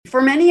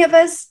For many of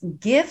us,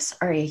 gifts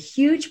are a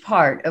huge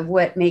part of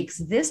what makes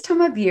this time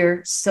of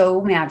year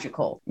so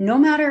magical. No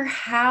matter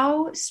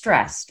how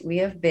stressed we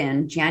have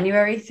been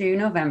January through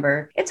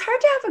November, it's hard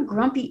to have a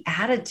grumpy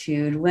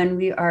attitude when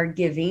we are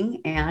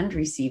giving and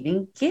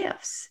receiving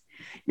gifts.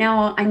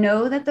 Now, I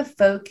know that the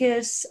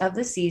focus of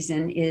the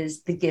season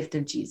is the gift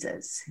of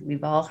Jesus.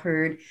 We've all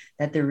heard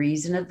that the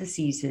reason of the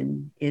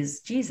season is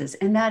Jesus,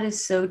 and that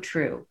is so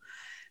true.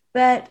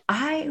 But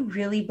I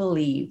really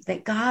believe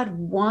that God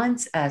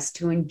wants us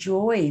to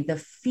enjoy the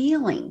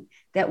feeling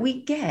that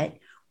we get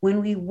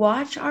when we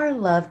watch our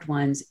loved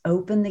ones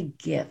open the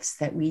gifts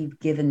that we've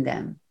given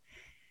them.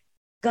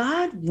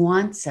 God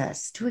wants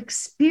us to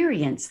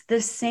experience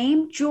the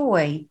same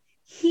joy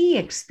He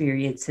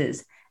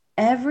experiences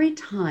every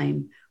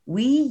time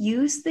we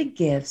use the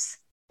gifts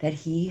that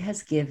He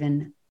has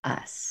given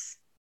us.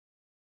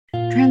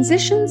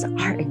 Transitions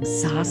are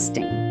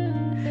exhausting.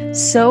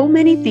 So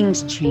many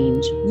things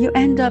change, you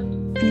end up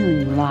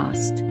feeling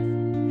lost.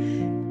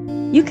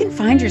 You can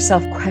find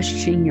yourself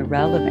questioning your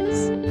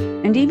relevance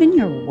and even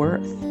your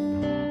worth.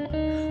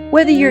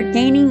 Whether you're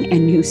gaining a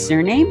new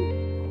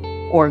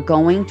surname or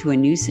going to a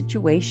new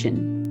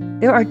situation,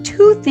 there are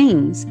two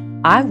things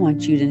I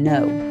want you to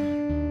know.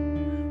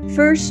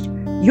 First,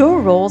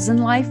 your roles in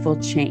life will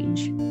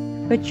change,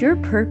 but your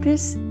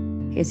purpose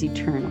is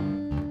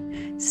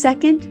eternal.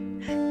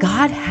 Second,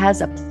 God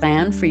has a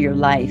plan for your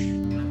life,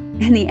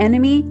 and the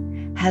enemy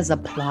has a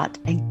plot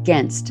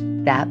against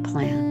that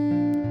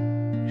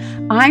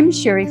plan. I'm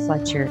Sherry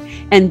Fletcher,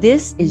 and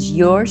this is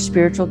Your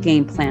Spiritual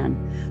Game Plan,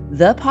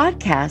 the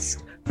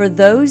podcast for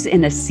those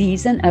in a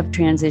season of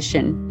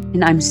transition.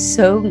 And I'm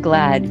so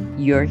glad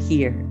you're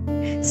here.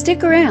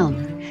 Stick around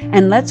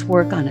and let's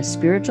work on a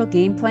spiritual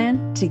game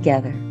plan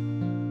together.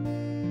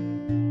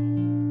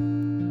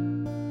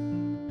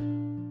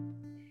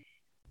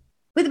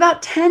 With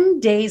about 10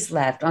 days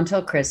left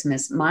until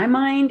Christmas, my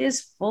mind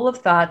is full of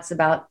thoughts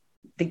about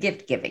the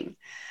gift giving.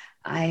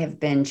 I have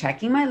been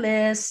checking my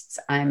lists.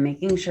 I'm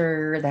making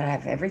sure that I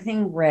have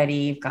everything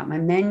ready. I've got my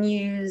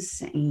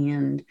menus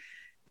and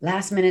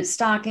last minute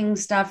stocking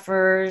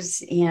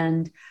stuffers,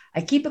 and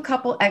I keep a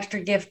couple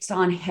extra gifts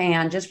on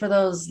hand just for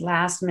those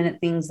last minute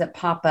things that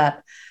pop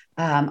up.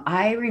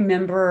 I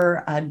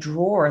remember a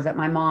drawer that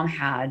my mom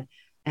had,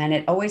 and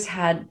it always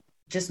had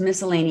just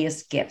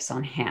miscellaneous gifts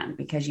on hand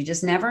because you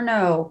just never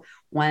know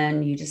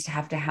when you just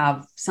have to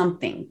have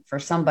something for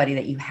somebody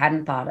that you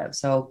hadn't thought of.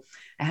 So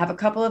I have a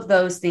couple of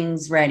those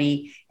things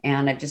ready,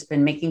 and I've just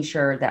been making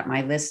sure that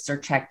my lists are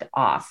checked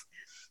off.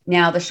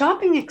 Now, the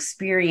shopping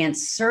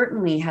experience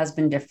certainly has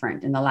been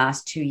different in the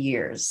last 2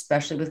 years,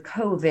 especially with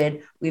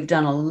COVID. We've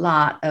done a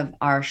lot of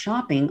our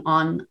shopping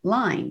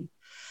online.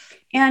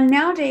 And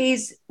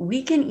nowadays,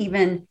 we can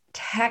even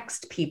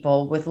text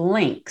people with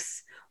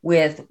links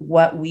with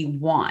what we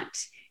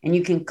want. And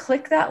you can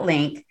click that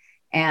link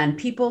and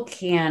people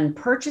can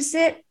purchase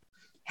it,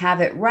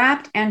 have it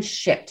wrapped and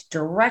shipped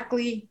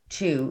directly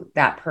to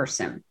that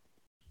person.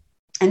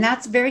 And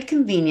that's very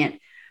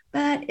convenient,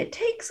 but it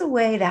takes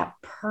away that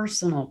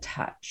personal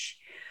touch.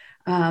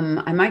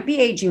 I might be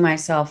aging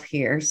myself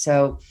here.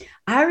 So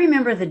I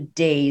remember the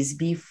days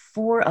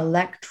before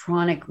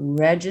electronic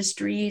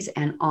registries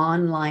and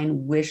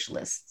online wish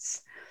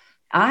lists.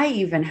 I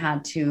even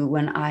had to,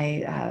 when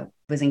I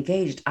was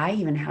engaged, I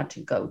even had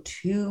to go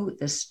to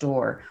the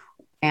store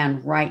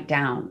and write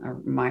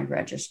down my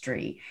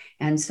registry.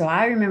 And so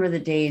I remember the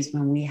days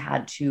when we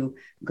had to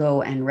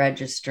go and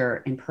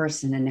register in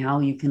person, and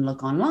now you can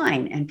look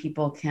online and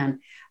people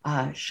can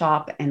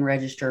shop and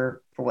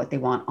register for what they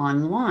want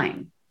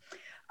online.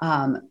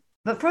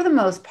 But for the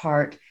most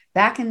part,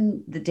 back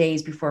in the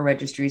days before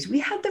registries, we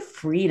had the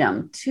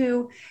freedom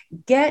to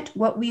get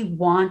what we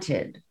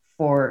wanted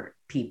for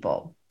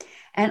people.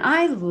 And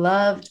I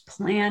loved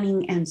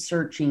planning and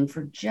searching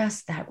for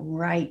just that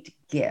right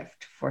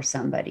gift for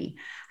somebody.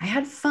 I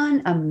had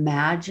fun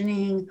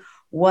imagining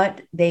what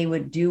they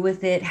would do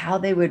with it, how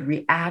they would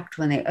react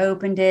when they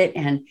opened it,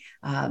 and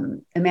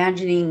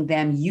imagining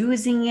them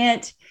using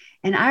it.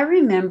 And I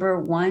remember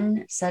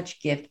one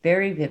such gift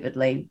very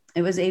vividly.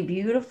 It was a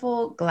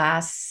beautiful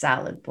glass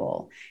salad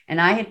bowl,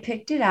 and I had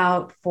picked it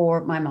out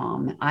for my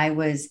mom. I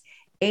was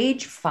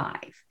age 5.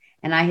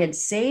 And I had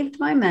saved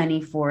my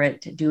money for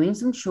it, doing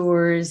some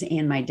chores,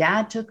 and my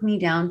dad took me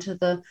down to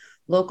the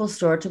local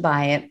store to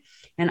buy it.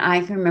 And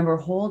I can remember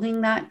holding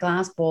that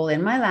glass bowl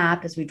in my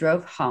lap as we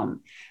drove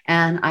home.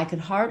 And I could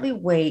hardly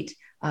wait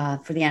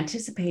for the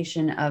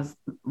anticipation of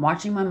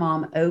watching my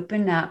mom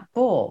open that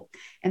bowl.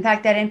 In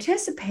fact, that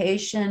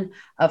anticipation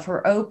of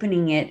her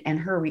opening it and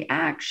her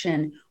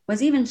reaction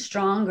was even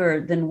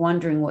stronger than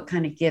wondering what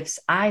kind of gifts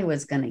I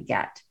was going to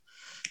get.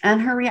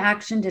 And her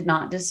reaction did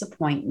not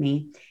disappoint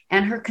me.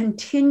 And her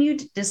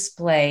continued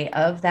display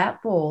of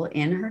that bowl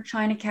in her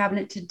china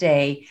cabinet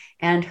today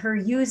and her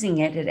using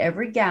it at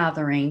every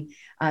gathering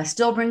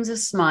still brings a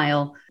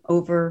smile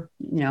over,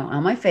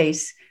 on my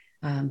face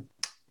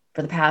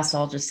for the past,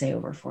 I'll just say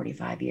over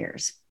 45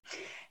 years.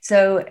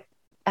 So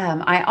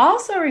I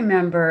also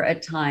remember a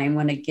time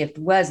when a gift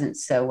wasn't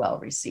so well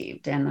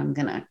received. And I'm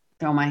going to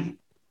throw my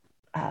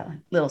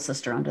little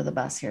sister under the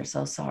bus here,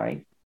 so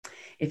sorry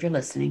if you're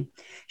listening.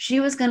 She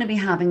was going to be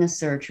having a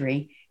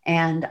surgery,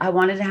 and I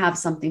wanted to have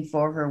something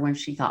for her when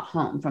she got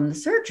home from the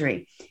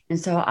surgery. And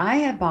so I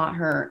had bought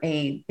her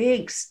a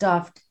big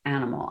stuffed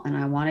animal, and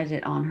I wanted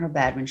it on her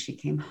bed when she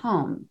came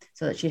home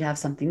so that she'd have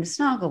something to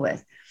snuggle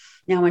with.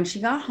 Now, when she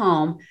got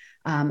home,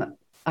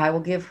 I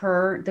will give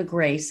her the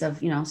grace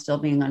of, still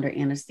being under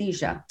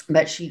anesthesia.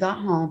 But she got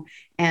home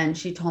and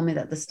she told me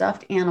that the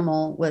stuffed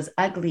animal was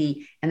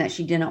ugly and that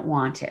she didn't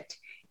want it.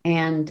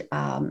 And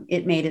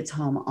it made its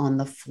home on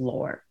the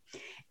floor.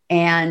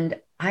 And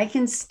I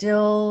can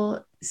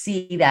still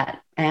see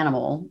that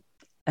animal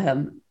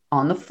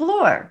on the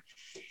floor.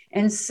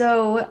 And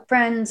so,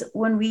 friends,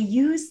 when we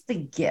use the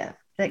gift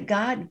that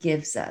God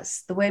gives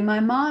us, the way my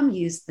mom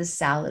used the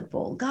salad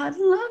bowl, God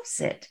loves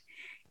it.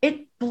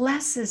 It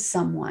blesses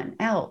someone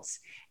else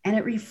and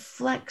it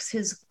reflects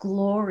his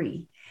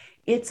glory.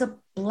 It's a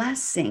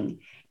blessing.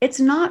 It's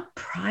not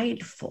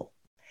prideful.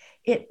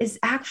 It is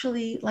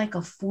actually like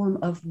a form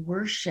of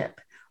worship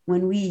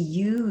when we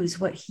use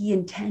what he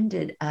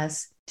intended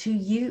us to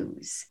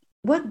use.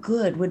 What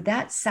good would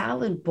that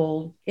salad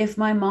bowl if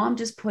my mom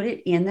just put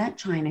it in that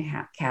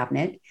china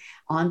cabinet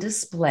on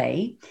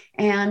display?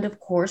 And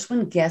of course,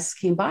 when guests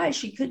came by,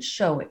 she could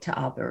show it to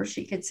others.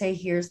 She could say,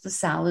 here's the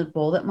salad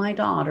bowl that my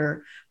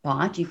daughter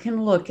bought. You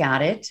can look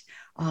at it.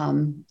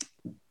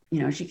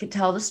 She could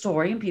tell the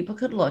story and people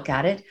could look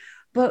at it.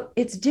 But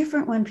it's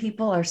different when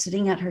people are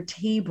sitting at her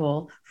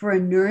table for a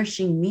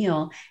nourishing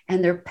meal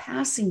and they're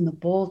passing the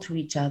bowl to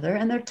each other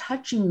and they're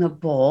touching the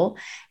bowl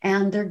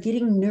and they're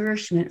getting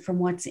nourishment from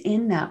what's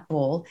in that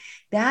bowl.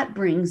 That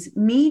brings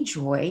me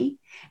joy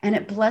and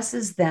it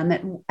blesses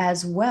them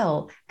as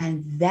well.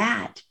 And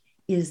that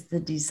is the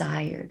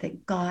desire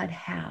that God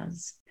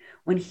has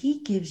when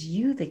he gives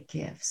you the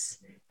gifts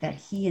that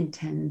he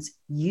intends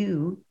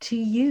you to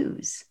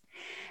use.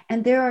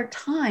 And there are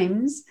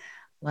times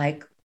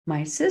like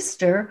my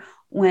sister,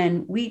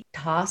 when we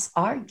toss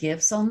our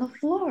gifts on the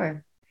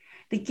floor,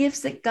 the gifts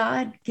that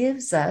God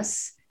gives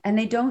us, and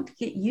they don't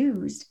get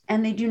used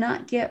and they do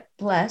not get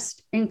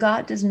blessed, and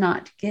God does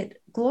not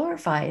get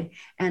glorified.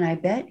 And I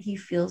bet he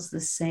feels the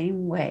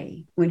same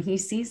way when he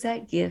sees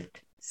that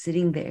gift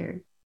sitting there,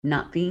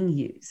 not being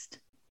used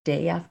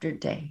day after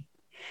day.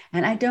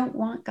 And I don't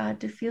want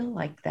God to feel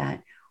like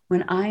that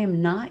when I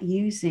am not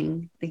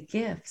using the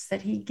gifts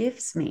that he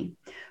gives me.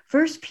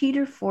 1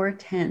 Peter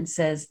 4:10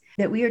 says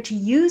that we are to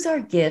use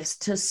our gifts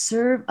to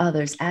serve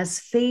others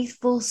as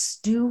faithful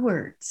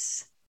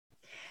stewards.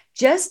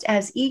 Just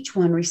as each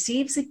one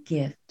receives a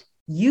gift,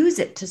 use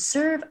it to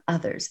serve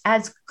others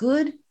as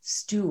good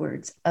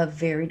stewards of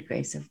varied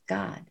grace of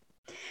God.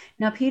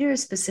 Now, Peter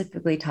is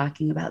specifically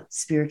talking about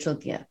spiritual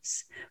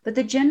gifts, but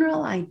the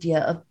general idea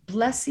of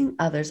blessing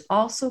others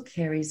also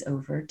carries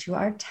over to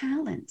our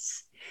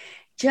talents.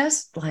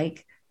 Just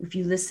like if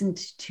you listened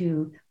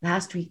to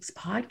last week's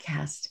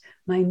podcast,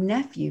 my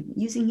nephew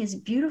using his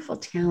beautiful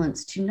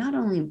talents to not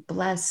only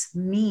bless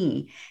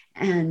me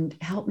and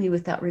help me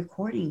with that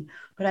recording,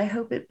 but I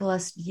hope it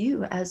blessed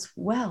you as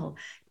well.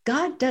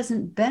 God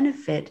doesn't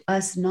benefit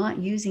us not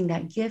using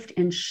that gift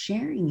and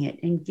sharing it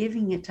and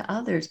giving it to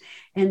others.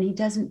 And he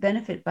doesn't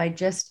benefit by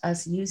just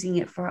us using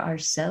it for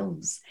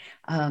ourselves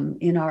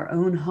in our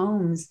own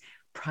homes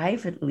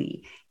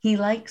privately. He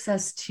likes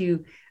us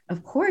to,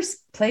 of course,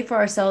 play for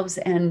ourselves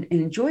and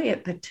enjoy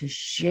it, but to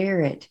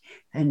share it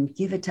and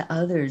give it to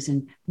others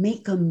and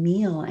make a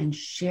meal and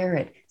share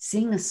it,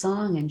 sing a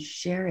song and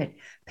share it,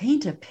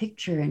 paint a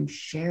picture and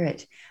share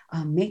it,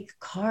 make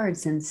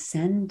cards and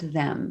send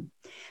them.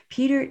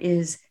 Peter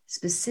is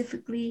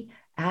specifically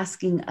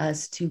asking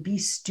us to be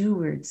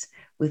stewards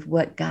with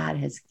what God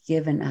has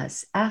given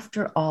us.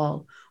 After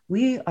all,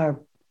 we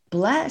are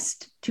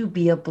blessed to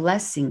be a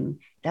blessing.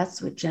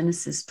 That's what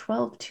Genesis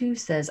 12:2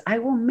 says. I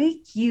will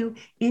make you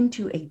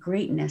into a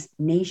great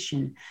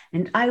nation,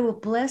 and I will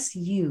bless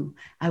you.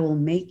 I will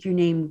make your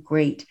name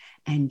great,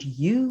 and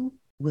you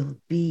will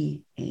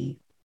be a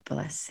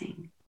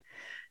blessing.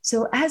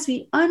 So as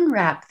we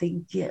unwrap the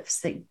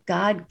gifts that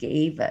God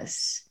gave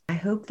us, I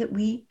hope that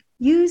we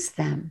use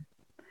them.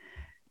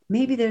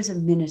 Maybe there's a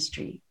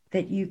ministry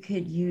that you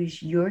could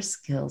use your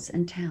skills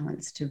and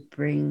talents to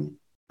bring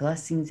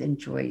blessings and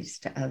joys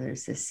to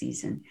others this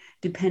season.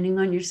 Depending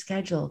on your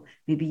schedule,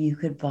 maybe you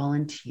could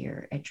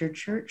volunteer at your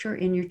church or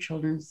in your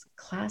children's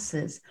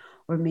classes,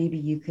 or maybe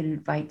you could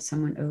invite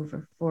someone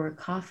over for a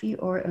coffee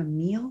or a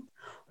meal,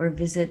 or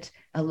visit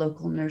a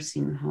local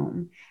nursing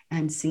home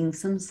and sing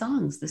some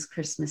songs this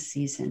Christmas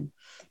season.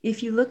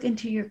 If you look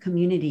into your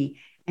community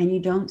and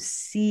you don't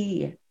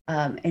see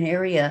an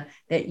area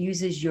that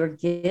uses your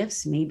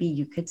gifts, maybe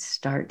you could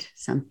start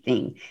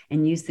something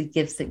and use the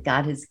gifts that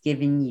God has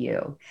given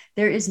you.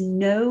 There is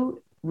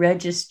no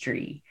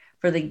registry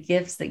for the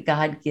gifts that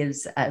God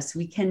gives us.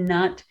 We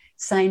cannot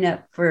sign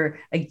up for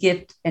a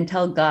gift and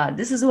tell God,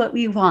 this is what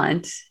we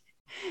want.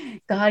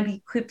 God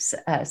equips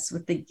us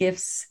with the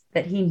gifts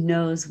that he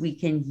knows we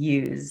can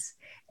use.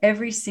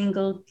 Every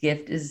single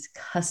gift is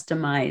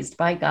customized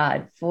by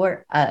God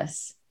for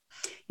us.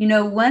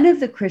 One of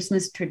the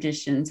Christmas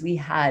traditions we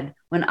had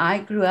when I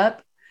grew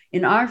up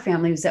in our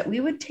family was that we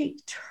would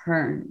take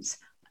turns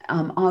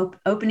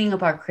opening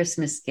up our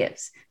Christmas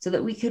gifts so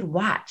that we could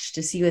watch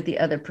to see what the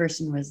other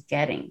person was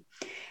getting.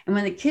 And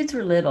when the kids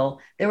were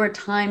little, there were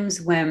times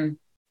when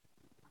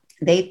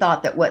they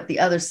thought that what the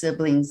other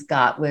siblings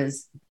got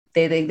was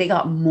they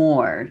got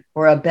more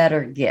or a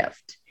better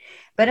gift.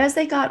 But as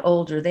they got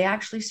older, they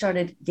actually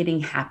started getting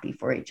happy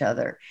for each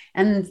other.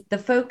 And the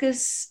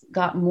focus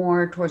got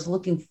more towards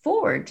looking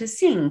forward to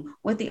seeing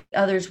what the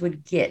others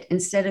would get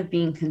instead of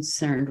being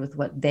concerned with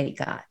what they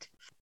got.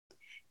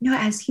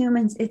 As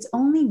humans, it's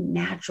only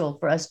natural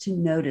for us to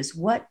notice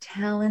what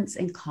talents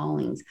and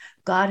callings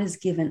God has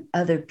given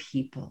other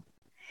people.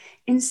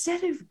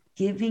 Instead of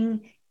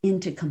giving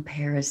into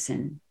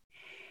comparison,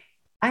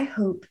 I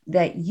hope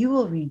that you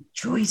will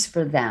rejoice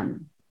for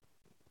them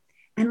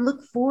and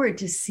look forward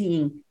to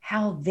seeing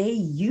how they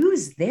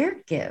use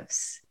their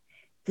gifts.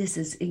 This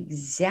is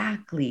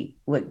exactly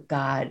what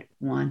God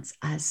wants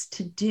us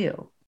to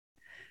do.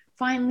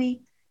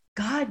 Finally,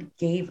 God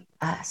gave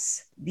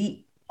us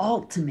the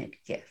ultimate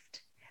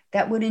gift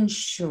that would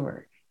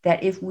ensure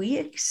that if we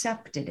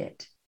accepted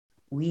it,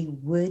 we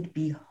would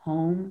be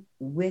home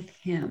with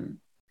Him.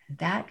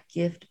 That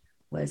gift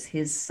was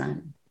His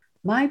Son.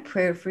 My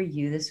prayer for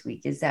you this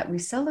week is that we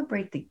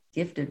celebrate the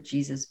gift of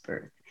Jesus'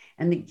 birth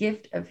and the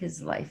gift of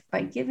His life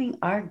by giving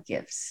our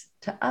gifts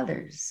to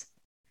others.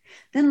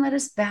 Then let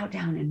us bow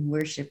down and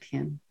worship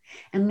Him,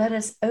 and let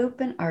us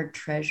open our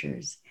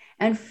treasures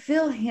and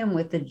fill Him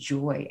with the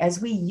joy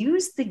as we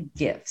use the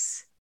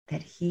gifts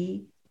that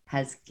He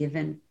has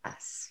given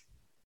us.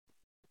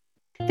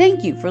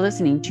 Thank you for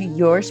listening to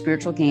Your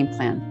Spiritual Game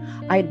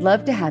Plan. I'd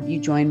love to have you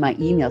join my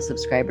email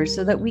subscribers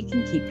so that we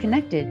can keep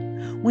connected.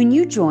 When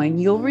you join,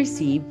 you'll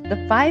receive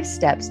the 5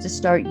 steps to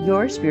start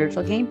your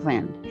spiritual game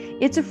plan.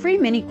 It's a free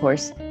mini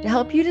course to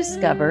help you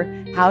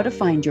discover how to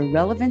find your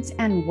relevance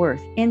and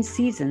worth in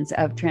seasons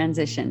of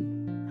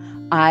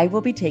transition. I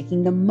will be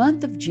taking the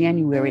month of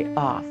January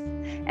off,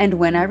 and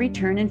when I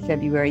return in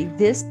February,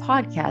 this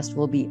podcast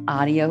will be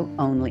audio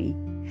only.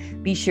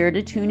 Be sure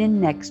to tune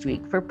in next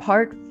week for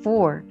part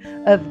 4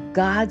 of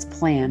God's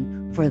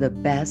plan for the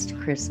best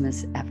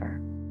Christmas ever.